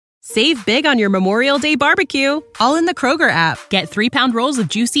Save big on your Memorial Day barbecue, all in the Kroger app. Get 3-pound rolls of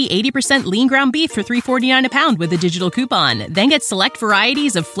juicy 80% lean ground beef for $3.49 a pound with a digital coupon. Then get select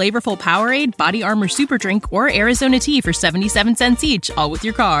varieties of flavorful Powerade, Body Armor Super Drink, or Arizona tea for 77 cents each, all with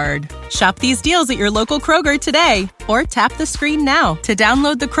your card. Shop these deals at your local Kroger today, or tap the screen now to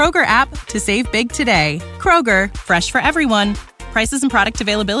download the Kroger app to save big today. Kroger, fresh for everyone. Prices and product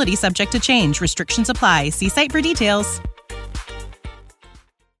availability subject to change. Restrictions apply. See site for details.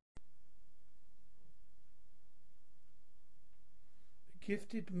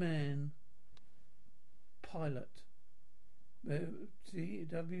 Gifted man, pilot.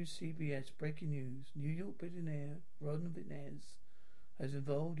 WCBS breaking news. New York billionaire Ron Vinez has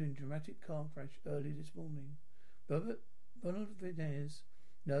involved in dramatic car crash early this morning. Ronald Vinez,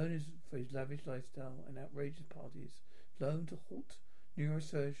 known for his lavish lifestyle and outrageous parties, flown to Holt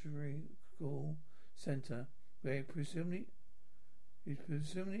Neurosurgical Center, where he presumably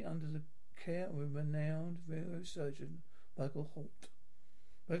under the care of a renowned neurosurgeon, Michael Holt.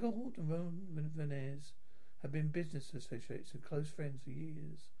 Michael Holt and Ron Vinez have been business associates and close friends for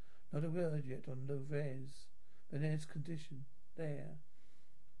years. Not a word yet on Vinez's condition. There.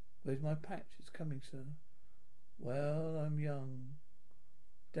 Where's my patch? It's coming, sir. Well, I'm young.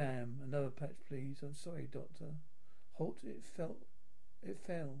 Damn, another patch, please. I'm sorry, doctor. Holt, it fell.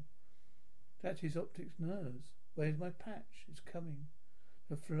 That's his optic nerves. Where's my patch? It's coming.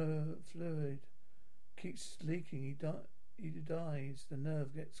 The fluid keeps leaking. He dies. The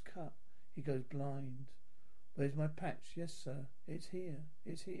nerve gets cut. He goes blind. Where's my patch? Yes, sir. It's here.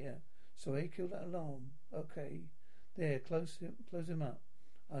 It's here. Sorry, kill that alarm. Okay. There, close him up.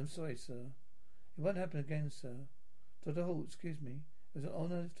 I'm sorry, sir. It won't happen again, sir. Dr. Holt, excuse me. It was an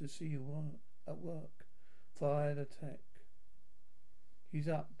honor to see you at work. Fired attack. He's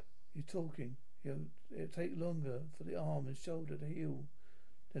up. He's talking. It'll take longer for the arm and shoulder to heal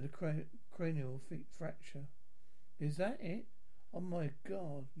than a cranial fracture. Is that it? Oh my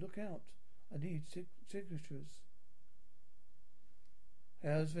God! Look out! I need signatures.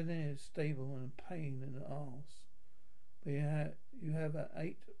 How's Vinez? Stable and pain in the arse. But you have an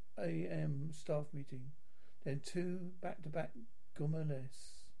 8 a.m. staff meeting, then 2 back-to-back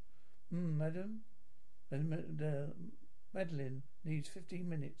gourmets. Madam, Madeline needs 15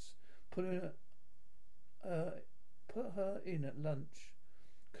 minutes. Put her in at lunch.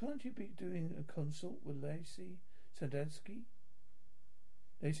 Can't you be doing a consult with Lacey Sadatsky?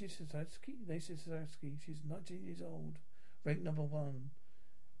 Lacey Sadatsky. She's 19 years old, ranked number 1.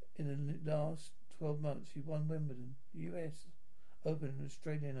 In the last 12 months, she won Wimbledon, US Open and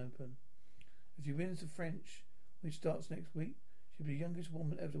Australian Open. If she wins the French, which starts next week, she'll be the youngest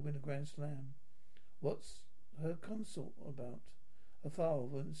woman ever to win a Grand Slam. What's her consult about? Her father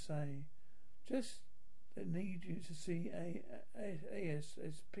wouldn't say. Just need you to see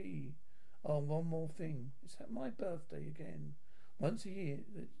ASSP. Oh, one more thing. It's my birthday again. Once a year,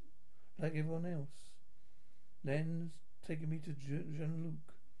 like everyone else. Len's taking me to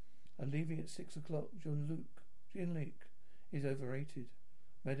Jean-Luc. I'm leaving at 6 o'clock. Jean-Luc is overrated.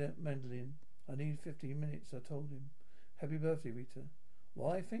 Madeline, I need 15 minutes, I told him. Happy birthday, Rita.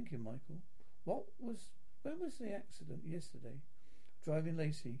 Why, thank you, Michael. When was the accident? Yesterday. Driving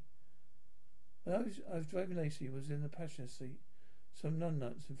Lacey. When I was driving Lacey, was in the passenger seat. Some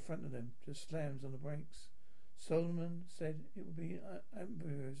nuts in front of them, just slams on the brakes. Solomon said it would be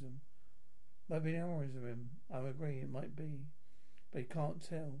aneurysm. Might be an aneurysm. I agree, it might be. But he can't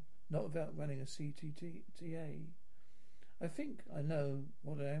tell. Not without running a CTA. I think I know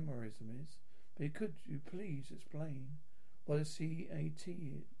what an aneurysm is, but could you please explain what a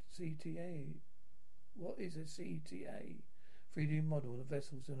CTA? What is a CTA? 3D model of the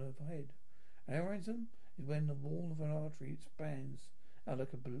vessels in her head. Aneurysm is when the wall of an artery expands out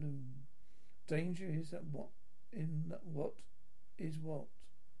like a balloon. Danger is that what is what?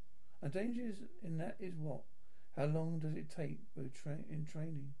 And danger is in that is what? How long does it take in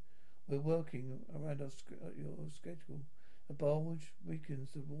training? We're working around your schedule. A bulge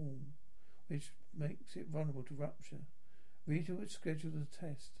weakens the wall, which makes it vulnerable to rupture. Rita would schedule the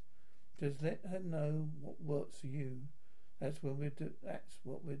test. Just let her know what works for you. That's what we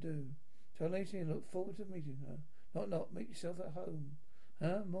do. Tell Lacey I look forward to meeting her. Not. Make yourself at home.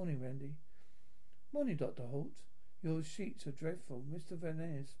 Huh? Morning, Randy. Morning, Dr. Holt. Your sheets are dreadful. Mr.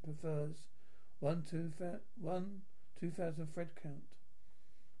 Vanez prefers 2,000 Fred count.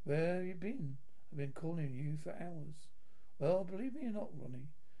 Where have you been? I've been calling you for hours. Well, believe me or not, Ronnie,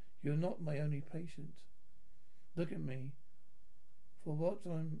 you're not my only patient. Look at me. For what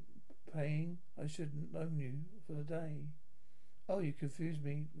I'm paying, I shouldn't own you for the day. Oh, you confuse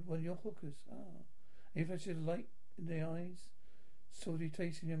me with one of your hookers. If I should light in the eyes, Salty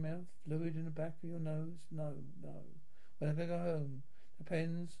taste in your mouth? Fluid in the back of your nose? No. When I go home?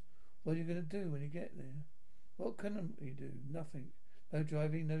 Depends. What are you going to do when you get there? What can you do? Nothing. No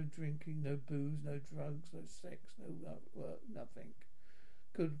driving, no drinking, no booze, no drugs, no sex, no work, nothing.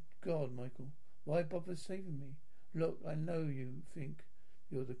 Good God, Michael. Why bother saving me? Look, I know you think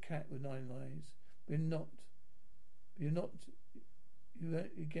you're the cat with 9 lives. But you're not.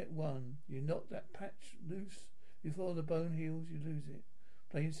 You get one. You knock that patch loose. Before the bone heals, you lose it.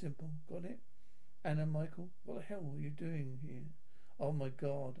 Plain simple. Got it? Anna, Michael, what the hell are you doing here? Oh my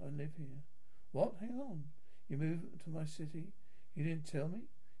God, I live here. What? Hang on. You moved to my city? You didn't tell me?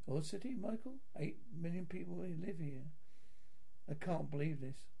 Your city, Michael? 8 million people live here. I can't believe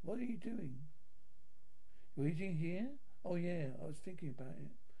this. What are you doing? You're eating here? Oh yeah, I was thinking about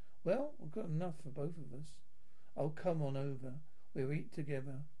it. Well, I've got enough for both of us. Oh, come on over. We'll eat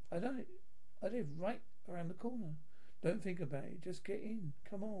together. I live right around the corner. Don't think about it. Just get in.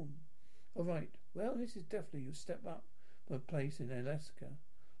 Come on. All right. Well, this is definitely your step up from a place in Alaska.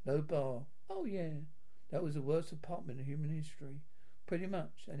 Low bar. Oh yeah. That was the worst apartment in human history. Pretty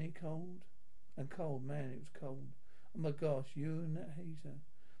much. And it cold. And cold, man, it was cold. Oh my gosh, you and that heater.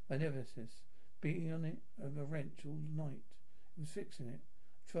 My nemesis. Beating on it over a wrench all night. It was fixing it.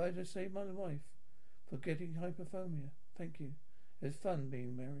 I tried to save my wife for getting hypothermia. Thank you. It was fun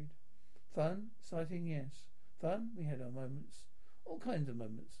being married. Fun? Exciting, yes. Fun? We had our moments. All kinds of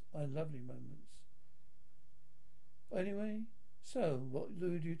moments. Lovely moments. Anyway, so, what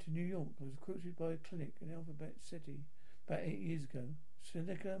lured you to New York? I was recruited by a clinic in Alphabet City about 8 years ago.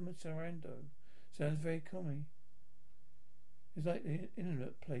 Seneca Massarando. Sounds very common. It's like the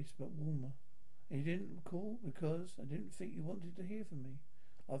internet place, but warmer. And you didn't call because I didn't think you wanted to hear from me.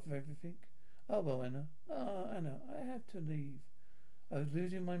 After everything. Oh, well, Anna. Anna, I have to leave. I was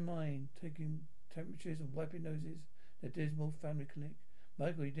losing my mind, taking temperatures and wiping noses at the dismal family clinic.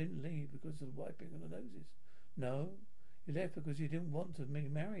 Michael, you didn't leave because of the wiping of the noses. No, you left because you didn't want to be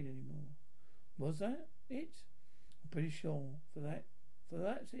married anymore. Was that it? I'm pretty sure. For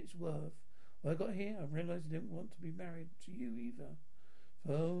that's its worth. When I got here, I realized I didn't want to be married to you either.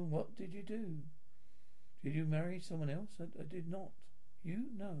 So, what did you do? Did you marry someone else? I did not. You?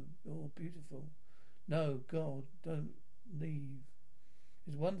 No. You're beautiful. No, God, don't leave.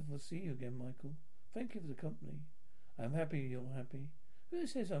 It's wonderful to see you again, Michael. Thank you for the company. I'm happy you're happy. Who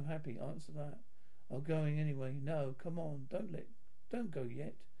says I'm happy? Answer that. I'm going anyway. No, come on. Don't go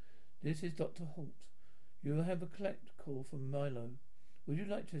yet. This is Dr. Holt. You will have a collect call from Milo. Would you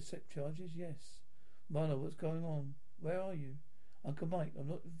like to accept charges? Yes. Milo, what's going on? Where are you? Uncle Mike, I'm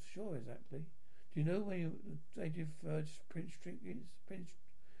not sure exactly. Do you know where the 83rd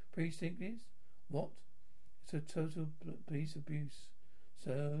precinct is? What? It's a total police abuse.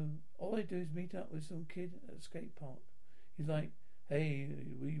 So, all I do is meet up with some kid at a skate park. He's like, hey,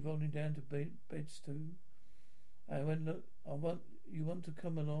 were you rolling down to beds too? I went, look, you want to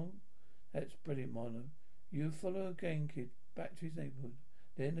come along? That's brilliant, Milo. You follow a gang kid back to his neighborhood.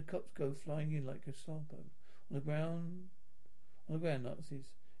 Then the cops go flying in like a Gestapo. On the ground,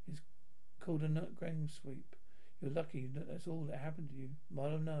 Nazis. It's called a gang sweep. You're lucky that's all that happened to you.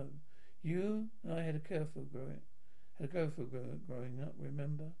 Milo, no. You and I had a girlfriend growing up,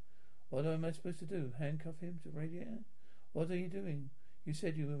 remember? What am I supposed to do? Handcuff him to radiator? What are you doing? You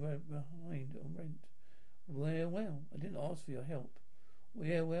said you were behind on rent. Well, I didn't ask for your help.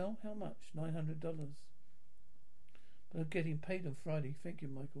 Well, how much? $900. But I'm getting paid on Friday. Thank you,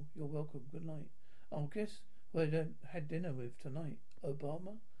 Michael. You're welcome. Good night. Oh, guess who I had dinner with tonight?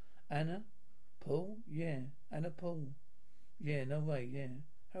 Obama? Anna? Paul? Yeah. Anna Paul. Yeah, no way, yeah.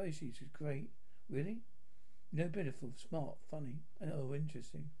 How is she? She's great. Really? You know, beautiful, smart, funny, and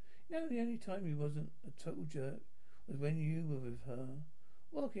interesting. You know, the only time he wasn't a total jerk was when you were with her.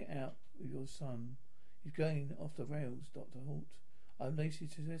 Work it out with your son. He's going off the rails, Dr. Holt. I'm Lacey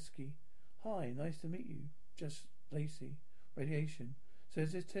Tedeschi. Hi, nice to meet you. Just Lacey. Radiation.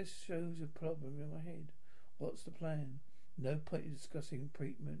 Says this test shows a problem in my head. What's the plan? No point in discussing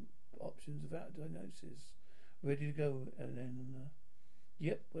treatment options without diagnosis. Ready to go, Elena.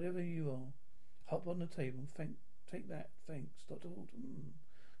 Yep, whatever you are. Hop on the table. Take that. Thanks, Dr. Holt.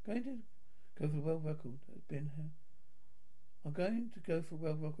 Going to go for a world record that's been here. I'm going to go for a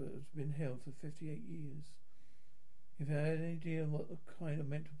world record that's been held for 58 years. If you had any idea what the kind of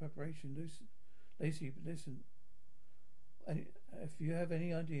mental preparation, Lacey, listen. If you have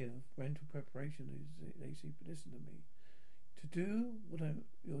any idea of mental preparation, Lacey, listen to me. To do what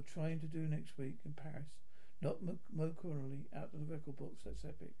you're trying to do next week in Paris, not momentarily out of the record books, that's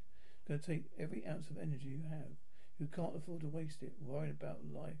epic. It's going to take every ounce of energy you have. You can't afford to waste it worrying about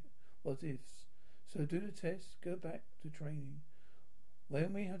life, what ifs. So do the test, go back to training.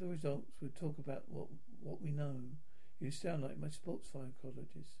 When we have the results, we'll talk about what we know. You sound like my sports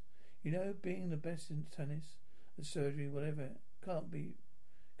psychologist. You know, being the best in tennis, the surgery, whatever, can't be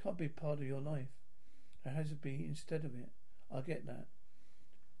part of your life. It has to be instead of it. I get that.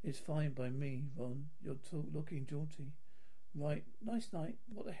 It's fine by me, Ron. You're looking jaunty. Right, nice night.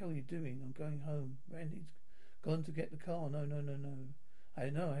 What the hell are you doing? I'm going home. Randy's gone to get the car. No. I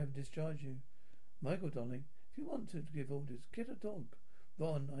know I haven't discharged you. Michael, darling, if you want to give orders, get a dog.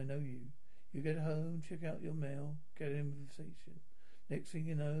 Ron, I know you. You get home, check out your mail, get an invitation. Next thing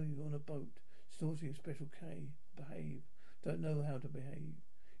you know, you're on a boat, snorting Special K. Behave. Don't know how to behave.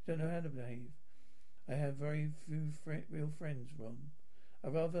 You don't know how to behave. I have very few real friends, Ron.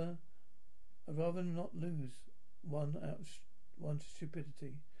 I'd rather not lose one to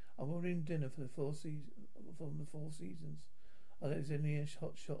stupidity. I'm ordering dinner for the Four Seasons. There's only a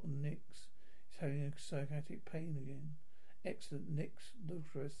hot shot on Nick's. He's having a psychiatric pain again. Excellent. Nick's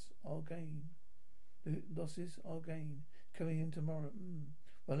losses are gain. Coming in tomorrow.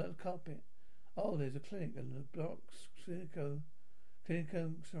 Run out the carpet. Oh, there's a clinic in the blocks. Clinico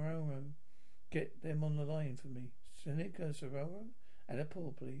Serraro. Get them on the line for me. Clinico Serraro? And a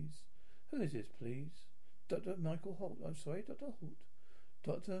pull, please. Who is this, please? Dr. Michael Holt. I'm sorry, Dr. Holt.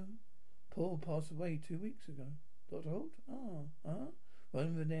 Dr. Paul passed away 2 weeks ago. Dr. Holt? One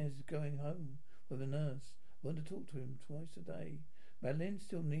of the nurses is going home with a nurse. Want to talk to him twice a day. Madeline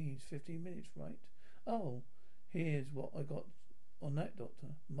still needs 15 minutes, right? Oh, here's what I got on that,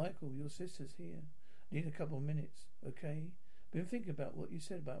 Doctor. Michael, your sister's here. Need a couple of minutes, okay? Been thinking about what you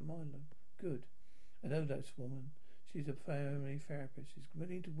said about Milo. Good. I know that woman. She's a family therapist. She's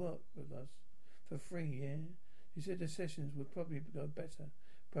willing to work with us for free, yeah? She said the sessions would probably go better.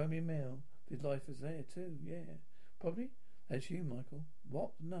 Primary mail. His life is there too, yeah. Probably? That's you, Michael.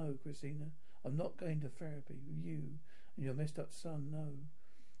 What? No, Christina. I'm not going to therapy with you and your messed up son, no.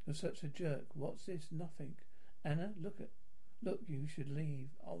 You're such a jerk. What's this? Nothing. Anna, look, you should leave.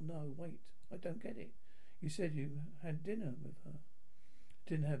 Oh no, wait. I don't get it. You said you had dinner with her.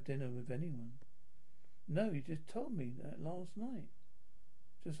 Didn't have dinner with anyone. No, you just told me that last night.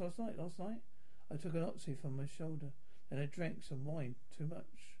 Just last night? I took an oxy from my shoulder and I drank some wine too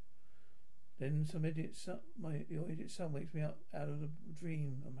much. Then your idiot son wakes me up out of the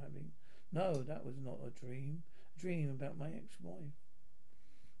dream I'm having. No, that was not a dream. A dream about my ex-wife.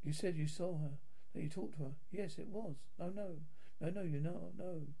 You said you saw her, that you talked to her. Yes, it was. No, you're not.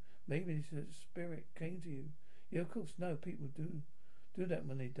 No. Maybe this spirit came to you. Yeah, of course. No, people do that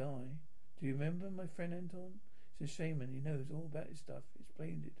when they die. Do you remember my friend Anton? He's a shaman. He knows all about his stuff. He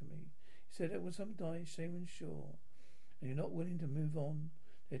explained it to me. He said that when someone dies, shaman's sure, and you're not willing to move on,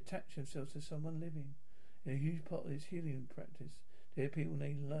 they attach themselves to someone living. In a huge part of his healing practice, they are people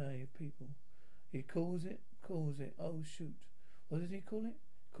they lay people. He calls it, oh shoot. What does he call it?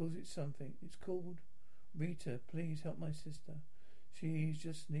 Calls it something. It's called Rita, please help my sister. She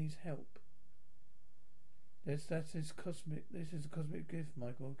just needs help. This is a cosmic gift,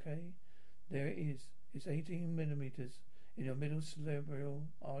 Michael, okay? There it is. It's 18 millimeters in your middle cerebral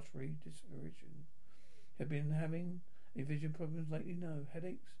artery dysfunction. Have been having any vision problems lately? No.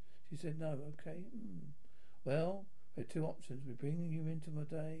 Headaches? She said no. Okay. Well, we have two options. We bring you into my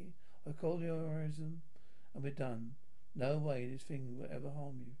day, I call the orgasm, and we're done. No way this thing will ever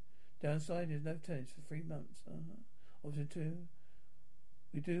harm you. Downside is no tennis for 3 months. Option 2,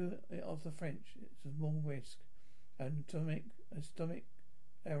 we do it off the French. It's a small risk. And a stomach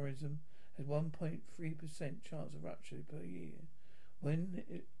aneurysm has 1.3% chance of rupture per year. What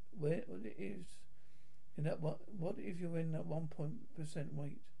if you're in that 1%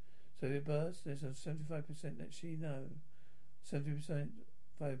 weight? So if it bursts, there's a 75% that she know. 70%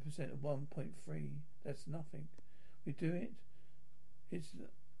 5% of 1.3. That's nothing. We do it. It's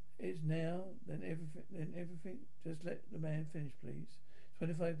now. Then everything. Just let the man finish, please.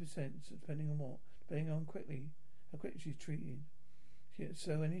 25%, depending on what. Depending on how quickly she's treated.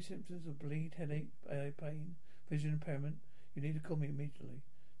 So any symptoms of bleed, headache, pain, vision impairment, you need to call me immediately.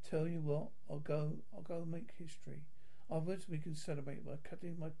 Tell you what, I'll go make history. Afterwards we can celebrate by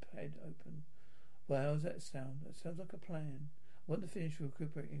cutting my head open. Well, how does that sound? That sounds like a plan. I want to finish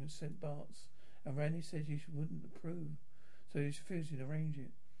recuperating at St. Bart's, and Randy said you wouldn't approve, so he's refusing to arrange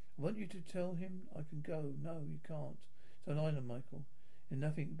it. I want you to tell him I can go. No, you can't. It's an island, Michael, and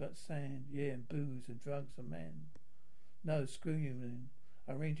nothing but sand, and booze and drugs and man. No, screw you then.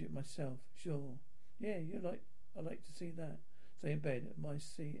 I'll arrange it myself. Sure. Yeah, I'd like to see that. Stay in bed. My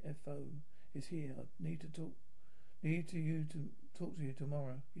CFO is here. I need to talk to you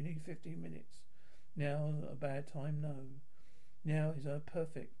tomorrow. You need 15 minutes. Now a bad time? No. Now is our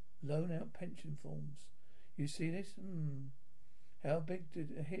perfect. Loan out pension forms. You see this? How big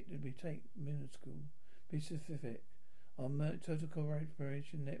did a hit did we take? Minuscule. Be specific. Our total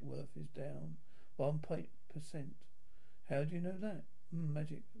corporation net worth is down 1%. How do you know that?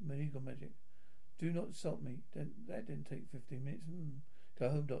 Magic. Legal magic. Do not insult me. That didn't take 15 minutes. Go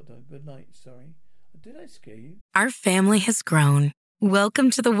home, doctor. Good night. Sorry. Did I scare you? Our family has grown.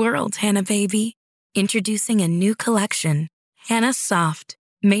 Welcome to the world, Hannah baby. Introducing a new collection, Hannah Soft,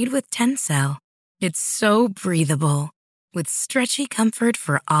 made with Tencel. It's so breathable, with stretchy comfort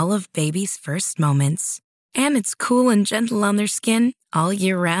for all of baby's first moments. And it's cool and gentle on their skin all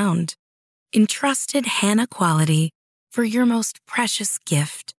year round. Entrusted Hannah quality for your most precious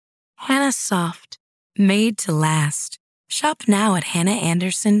gift. Hannah Soft, made to last. Shop now at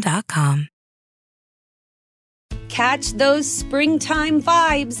hannahanderson.com. Catch those springtime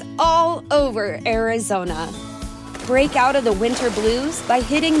vibes all over Arizona. Break out of the winter blues by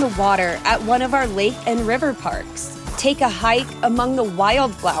hitting the water at one of our lake and river parks. Take a hike among the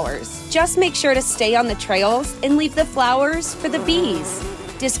wildflowers. Just make sure to stay on the trails and leave the flowers for the bees.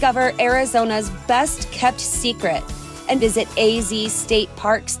 Discover Arizona's best-kept secret and visit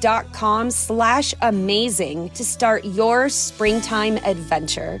azstateparks.com/amazing to start your springtime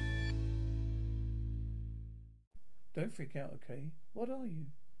adventure. Don't freak out, okay? What are you?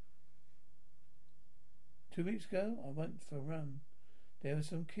 2 weeks ago, I went for a run. There were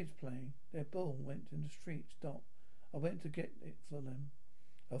some kids playing. Their ball went in the street. Stop. I went to get it for them.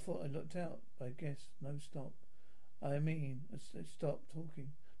 I thought I looked out, but I guess no stop. I stopped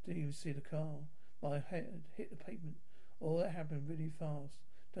talking. Didn't even see the car. My head hit the pavement. All that happened really fast.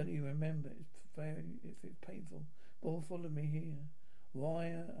 Don't you remember? It's painful. Ball followed me here.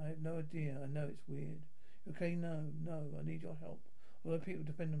 Why? I have no idea. I know it's weird. Okay, no, I need your help. A lot of people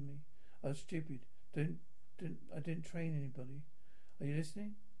depend on me. I was stupid. I didn't train anybody. Are you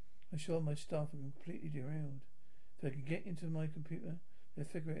listening? I'm sure my staff are completely derailed. If I can get into my computer, they'll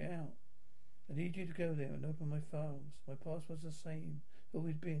figure it out. I need you to go there and open my files. My password's the same. It's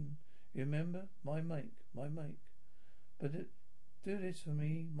always been. You remember? My make. But do this for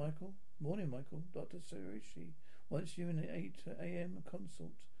me, Michael. Morning, Michael. Dr. Surishi wants you in the 8 a.m.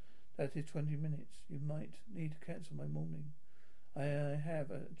 consult. That is 20 minutes. You might need to cancel my morning. I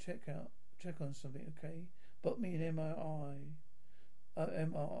have a check on something, okay? Book me an MRI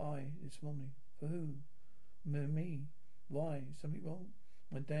this morning. For who? Me. Why? Something wrong?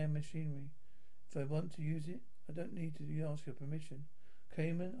 My damn machinery. If I want to use it, I don't need to ask your permission.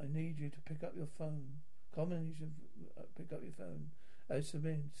 Cayman, I need you to pick up your phone. Common, you should pick up your phone.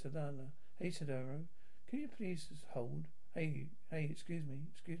 Sadala. Hey, Sadaro. Can you please just hold? Hey, excuse me.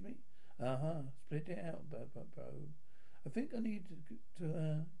 Split it out, bro. I think I need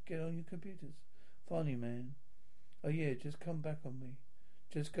to get on your computers. Funny, man. Oh, yeah, just come back on me.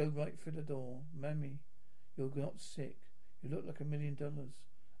 Just go right through the door. Mammy, you're not sick. You look like $1 million.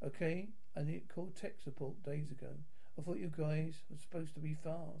 Okay? I called tech support days ago. I thought you guys were supposed to be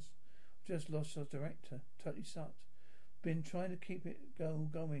fast. Just lost our director. Totally sucked. Been trying to keep it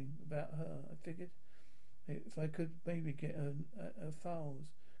going about her. I figured if I could maybe get her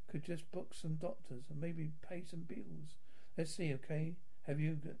files, could just book some doctors and maybe pay some bills. Let's see, okay? Here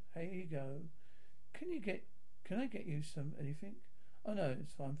you go. Can I get you anything? Oh no,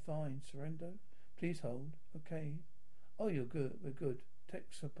 I'm fine. Surrender. Please hold. Okay. Oh, you're good. We're good.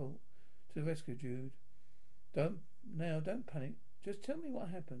 Tech support to the rescue, Jude. Don't panic. Just tell me what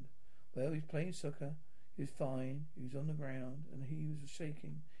happened. Well, he's playing soccer. He was fine. He was on the ground and he was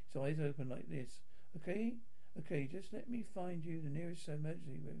shaking. His eyes open like this. Okay, just let me find you the nearest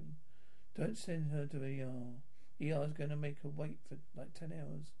emergency room. Don't send her to ER. ER is going to make her wait for like 10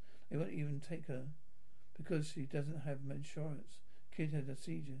 hours. They won't even take her because she doesn't have insurance. Kid had a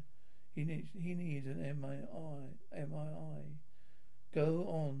seizure. He needs an MRI.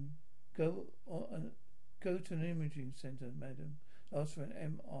 Go to an imaging center, madam. Ask for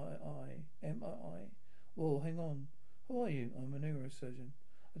an MRI. Whoa, hang on. Who are you? I'm a neurosurgeon.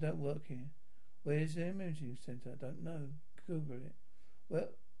 I don't work here. Where's the imaging center? I don't know. Google it.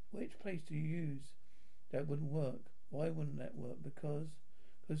 Well, which place do you use? That wouldn't work. Why wouldn't that work? Because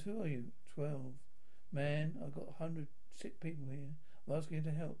who are you? 12. Man, I've got 100 sick people here. I'm asking you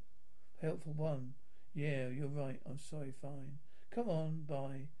to help. Help for one. Yeah, you're right. I'm sorry. Fine. Come on,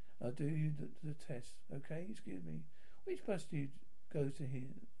 bye. I'll do you the test. Okay? Excuse me. Which bus do you go to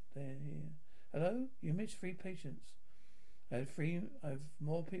here? Here. Hello? You missed 3 patients. I have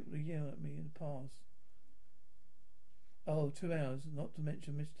more people to yell at me in the past. Oh, 2 hours, not to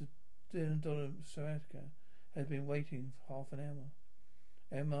mention Mr. Dylan Saratka has been waiting for half an hour.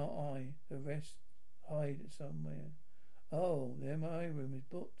 MRI, the rest hide somewhere. Oh, the MRI room is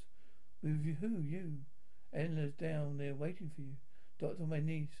booked. With who? You. Enla's down there waiting for you. Doctor, my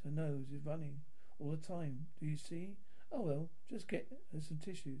niece, her nose is running all the time. Do you see? Oh well, just get her some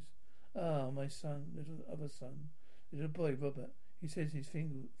tissues. Ah, my son, little boy Robert. He says his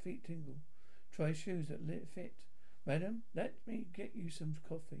feet tingle. Try shoes that fit. Madam, let me get you some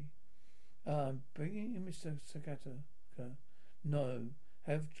coffee. I'm bringing in Mr. Sakata. No,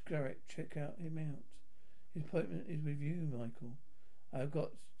 have Garrett check him out. His appointment is with you, Michael. I've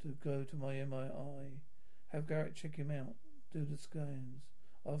got to go to my MRI. Have Garrett check him out. Do the scans.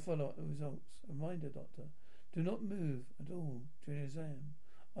 I'll follow up the results. Reminder, doctor. Do not move at all during the exam.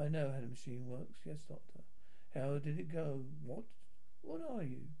 I know how the machine works. Yes, doctor. How did it go? What? What are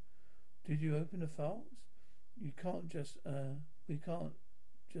you? Did you open the files? We can't just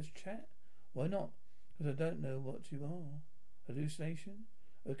chat. Why not? Because I don't know what you are. Hallucination?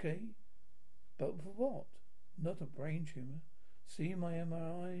 Okay. But for what? Not a brain tumor. See, my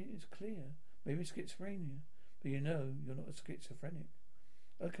MRI is clear. Maybe schizophrenia. But you know you're not a schizophrenic.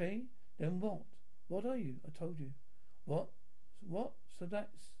 Okay, then what? What are you? I told you. What? So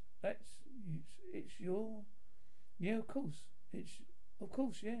it's your... Yeah, of course.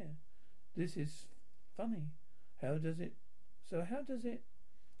 Yeah. This is funny. How does it...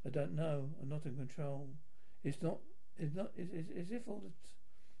 I don't know. I'm not in control. It's as if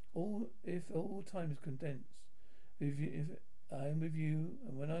all time is condensed. If I'm with you,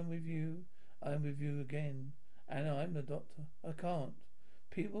 and when I'm with you, I'm with you again. And I'm the doctor. I can't.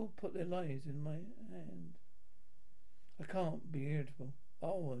 People put their lives in my hand. I can't be irritable.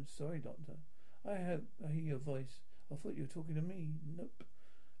 Oh, I'm sorry, doctor. I hope I hear your voice. I thought you were talking to me. Nope.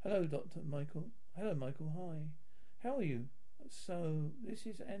 Hello, Dr. Michael. Hello, Michael. Hi. How are you? So, this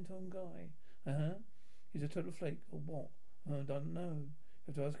is Anton Guy. He's a total flake, or what? I don't know.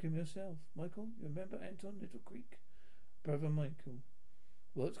 You have to ask him yourself. Michael, you remember Anton Little Creek? Brother Michael.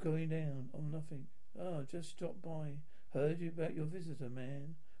 What's going down? Oh, nothing. Oh, just stopped by. Heard you about your visitor,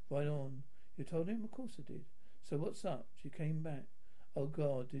 man. Right on. You told him? Of course I did. So what's up? She came back. Oh,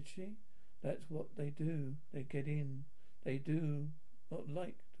 God, did she? That's what they do. They get in. They do not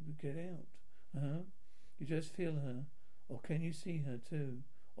like to get out. You just feel her. Or can you see her, too?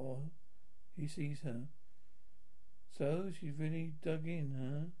 Or he sees her. So she's really dug in,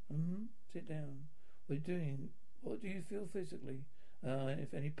 huh? Sit down. What are you doing? What do you feel physically?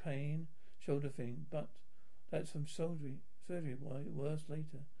 If any pain? Shoulder thing. But that's from surgery. Why, worse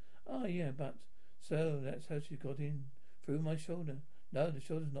later. Oh, yeah, but... So that's how she got in. Through my shoulder. No, the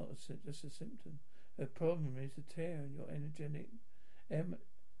shoulder's not just a symptom. The problem is the tear in your energetic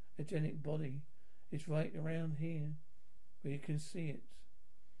body. It's right around here, where you can see it.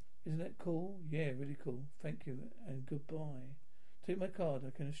 Isn't that cool? Yeah, really cool. Thank you, and goodbye. Take my card.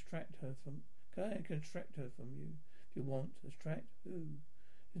 I can extract her from you if you want. Extract who?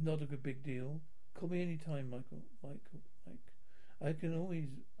 It's not a good big deal. Call me any time, Mike. I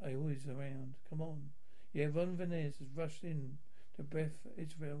always around. Come on. Yeah, Ron Venez has rushed in to Beth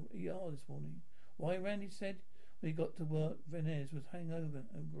Israel ER this morning. Why? Randy said when he got to work, Venez was hangover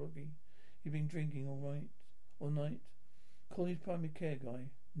and groggy. He'd been drinking all night. Call his primary care guy,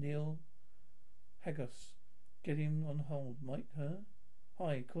 Neil Haggis. Get him on hold. Mike, her?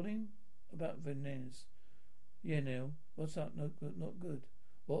 Hi, call him about Venez. Yeah, Neil. What's up? Not good.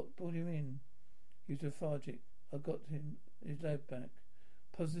 What brought him in? He was lethargic. I got him his lab back.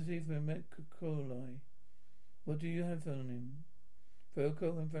 Positive for coli. What do you have on him?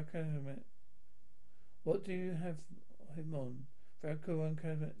 Verco and Vacamet. What do you have him on? Verco and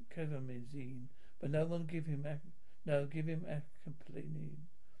Carbamazine. But no one give him acamplane.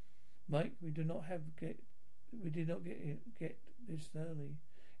 Mike, we did not get this early.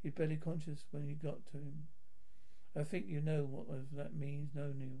 He's barely conscious when you got to him. I think you know what that means.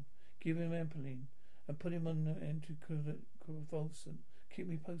 No, Neil. Give him ampoline and put him on the anticonvulsant. Keep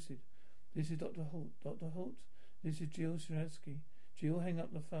me posted. This is Dr. Holt. Dr. Holt, this is Jill Shiransky. Jill, hang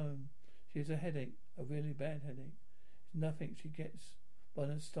up the phone. She has a headache, a really bad headache. It's nothing she gets by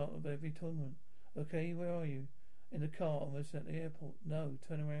the start of every tournament. Okay, where are you? In the car, almost at the airport. No,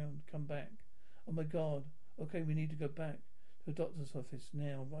 turn around. Come back. Oh my God. Okay, we need to go back to the doctor's office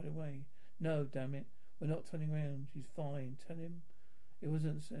now, right away. No, damn it. We're not turning around. She's fine. Tell him it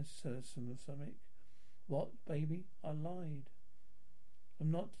wasn't something. What, baby? I lied. I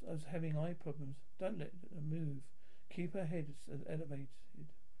was having eye problems. Don't let her move. Keep her head elevated.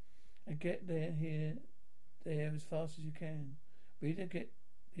 And get there as fast as you can. Reader, get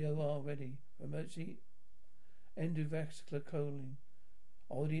the OR ready. Emergency endovascular choline.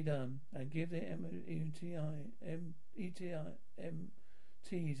 Already done. And give the ETs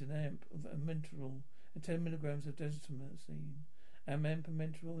an amp of amentrol and 10 milligrams of desmoxazine. And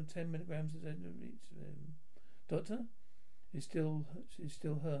ampentrol and 10 milligrams of desmoxazine. Doctor? It still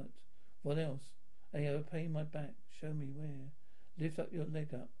hurt. What else? I have a pain in my back. Show me where. Lift up your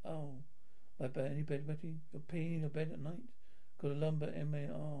leg up. Oh. My bed, any bed wetting? You're peeing in your bed at night? Got a lumbar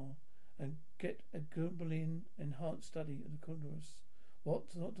MAR. And get a Gobelin enhanced study of the clitoris.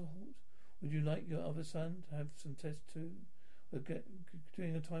 What? Not to halt? Would you like your other son to have some tests too? We're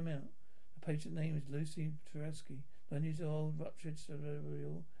doing a timeout. The patient's name is Lucy Taraski, 9 years old, ruptured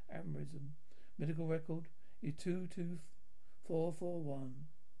cerebral aneurysm. Medical record is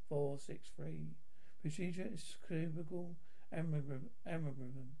 22441-463. Procedure is cerebral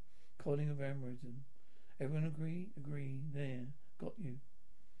aneurysm. Calling of aneurysm. Everyone agree? Agree. There. Got you.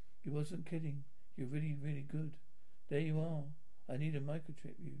 You wasn't kidding. You're really, really good. There you are. I need a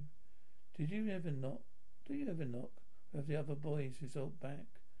microchip you. Do you ever knock? With the other boys result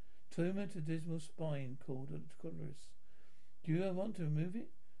back. Tumor to dismal spine called a clitoris. Do you want to remove it?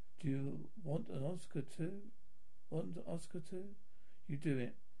 Do you want an Oscar too? You do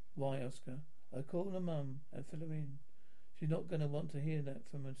it. Why, Oscar? I call her mum and fill her in. She's not going to want to hear that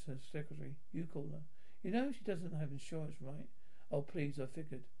from her secretary. You call her. You know she doesn't have insurance, right? Oh, please, I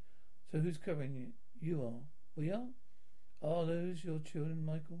figured. So who's covering it? You are. We are? Are those your children,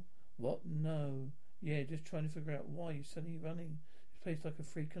 Michael? What? No. Yeah, just trying to figure out why you're suddenly running this place like a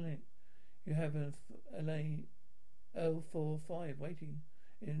free clinic. You have an LA L45 waiting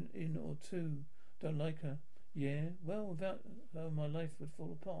in or two. Don't like her. Yeah? Well, without her, my life would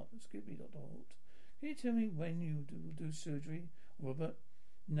fall apart. Excuse me, Dr. Holt. Can you tell me when you do surgery, Robert?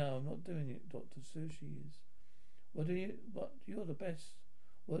 No, I'm not doing it, Dr. Sushi is. What? You're the best.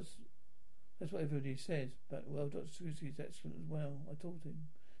 That's what everybody says. But, well, Dr. Sushi is excellent as well. I told him.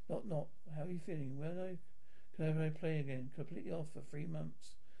 Not. How are you feeling? Well, can I play again? Completely off for 3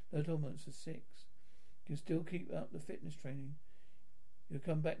 months. No tolerance for 6. You still keep up the fitness training. You'll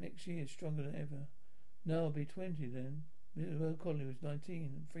come back next year stronger than ever. No, I'll be 20 then. Mrs. Will Colley was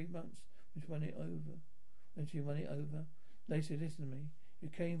 19 and 3 months when she won it over. Lacey, listen to me. You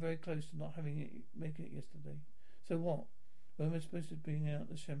came very close to not making it yesterday. So what? When am I supposed to bring out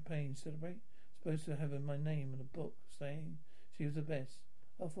the champagne celebrate? Supposed to have my name in a book saying she was the best.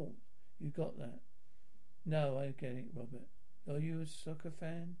 I thought you got that. No, I get it, Robert. Are you a soccer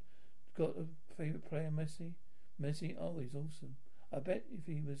fan? Got a favourite player, Messi? Messi? Oh, he's awesome. I bet if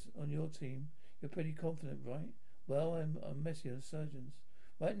he was on your team, you're pretty confident, right? Well, I'm Messi of the surgeons.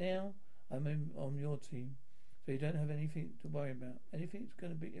 Right now, I'm on your team, so you don't have anything to worry about. Everything's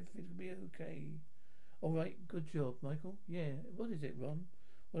gonna be okay. All right, good job, Michael. Yeah. What is it, Ron?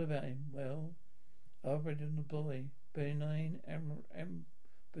 What about him? Well, operated on the boy. Benign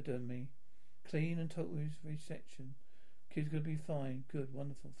amputomy. Clean and total resection. Kid's gonna be fine. Good,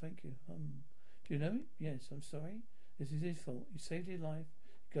 wonderful, thank you. Do you know him? Yes, I'm sorry. This is his fault. He saved his life.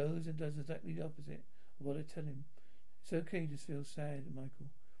 He goes and does exactly the opposite of what I tell him. It's okay to feel sad, Michael.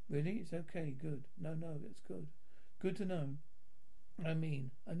 Really? It's okay, good. No, that's good. Good to know. I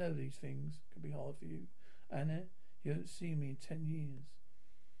mean, I know these things can be hard for you. Anna, you haven't seen me in 10 years.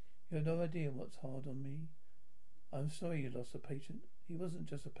 You have no idea what's hard on me. I'm sorry you lost a patient. He wasn't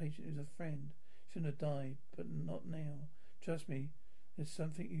just a patient, he was a friend. He shouldn't have died, but not now. Trust me, there's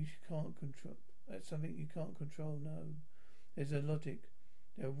something you can't control. That's something you can't control, no. There's a logic.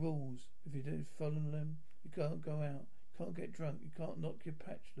 There are rules. If you don't follow them, you can't go out. You can't get drunk. You can't knock your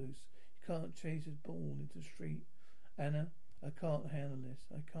patch loose. You can't chase his ball into the street. Anna, I can't handle this.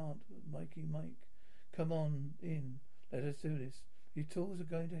 I can't. Mike. Come on in. Let us do this. These tools are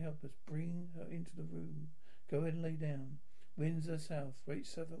going to help us. Bring her into the room. Go ahead and lay down. Winds are south. Great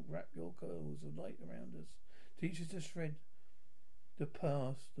Suffolk, wrap your curls of light around us. Teach us to shred the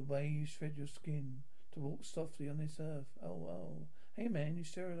past, the way you shred your skin, to walk softly on this earth. Oh. Hey man, you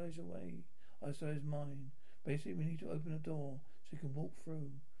sterilize your way. I sterilize mine. Basically, we need to open a door so you can walk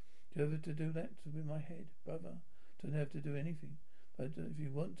through. Do you have to do that with my head, brother? Don't have to do anything. But if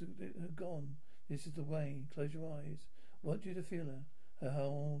you want to get her gone, this is the way. Close your eyes. I want you to feel her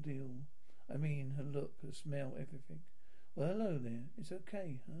whole deal. I mean, her look, her smell, everything. Well, hello there. It's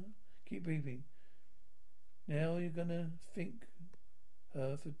okay, huh? Keep breathing. Now you're gonna thank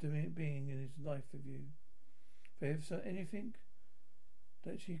her for being in his life with you. For anything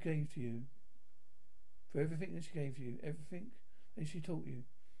that she gave to you. For everything that she gave you. Everything that she taught you.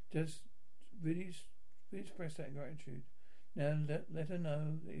 Just really express that gratitude. Now let her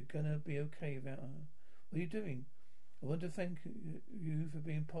know that you're gonna be okay without her. What are you doing? I want to thank you for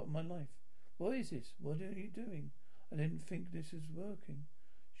being part of my life. What is this? What are you doing? I didn't think this was working.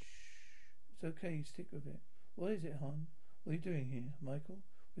 Shh. It's okay, stick with it. What is it, hon? What are you doing here, Michael?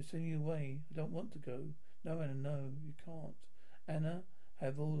 We're sending you away. I don't want to go. No, Anna, no, you can't. Anna,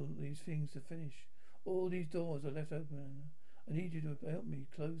 have all these things to finish. All these doors are left open, Anna. I need you to help me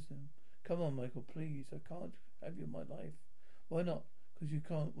close them. Come on, Michael, please. I can't have you in my life. Why not? Because you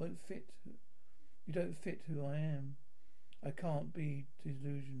won't fit. You don't fit who I am. I can't be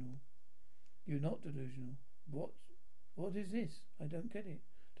delusional. You're not delusional. What is this? I don't get it.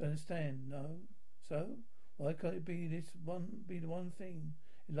 Don't understand. No. So? Why can't it be the one thing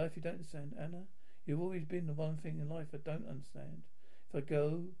in life you don't understand, Anna? You've always been the one thing in life I don't understand. If I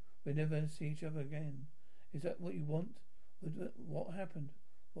go, we'll never see each other again. Is that what you want? What happened?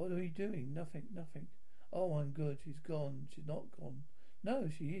 What are we doing? Nothing. Oh, I'm good. She's gone. She's not gone. No,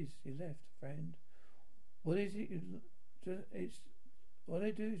 she is. She left, friend. What is it? What I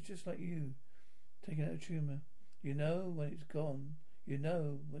do is just like you, taking out a tumour. You know when it's gone. You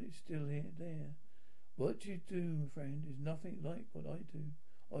know when it's still there. What you do, my friend, is nothing like what I do.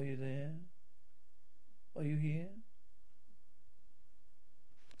 Are you there? Are you here?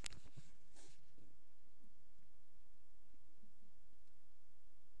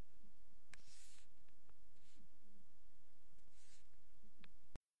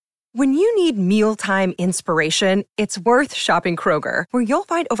 When you need mealtime inspiration, it's worth shopping Kroger, where you'll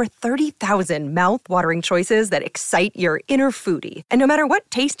find over 30,000 mouth-watering choices that excite your inner foodie. And no matter what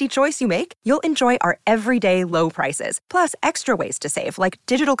tasty choice you make, you'll enjoy our everyday low prices, plus extra ways to save, like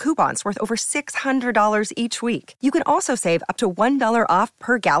digital coupons worth over $600 each week. You can also save up to $1 off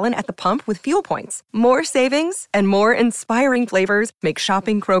per gallon at the pump with fuel points. More savings and more inspiring flavors make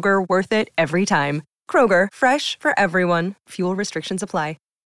shopping Kroger worth it every time. Kroger, fresh for everyone. Fuel restrictions apply.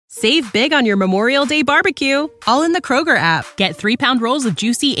 Save big on your Memorial Day barbecue, all in the Kroger app. Get 3-pound rolls of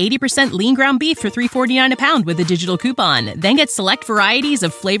juicy 80% lean ground beef for $3.49 a pound with a digital coupon. Then get select varieties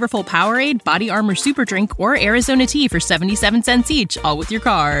of flavorful Powerade, Body Armor Super Drink, or Arizona tea for 77 cents each, all with your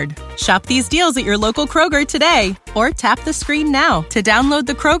card. Shop these deals at your local Kroger today, or tap the screen now to download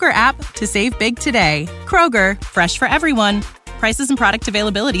the Kroger app to save big today. Kroger, fresh for everyone. Prices and product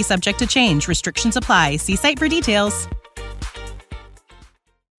availability subject to change. Restrictions apply. See site for details.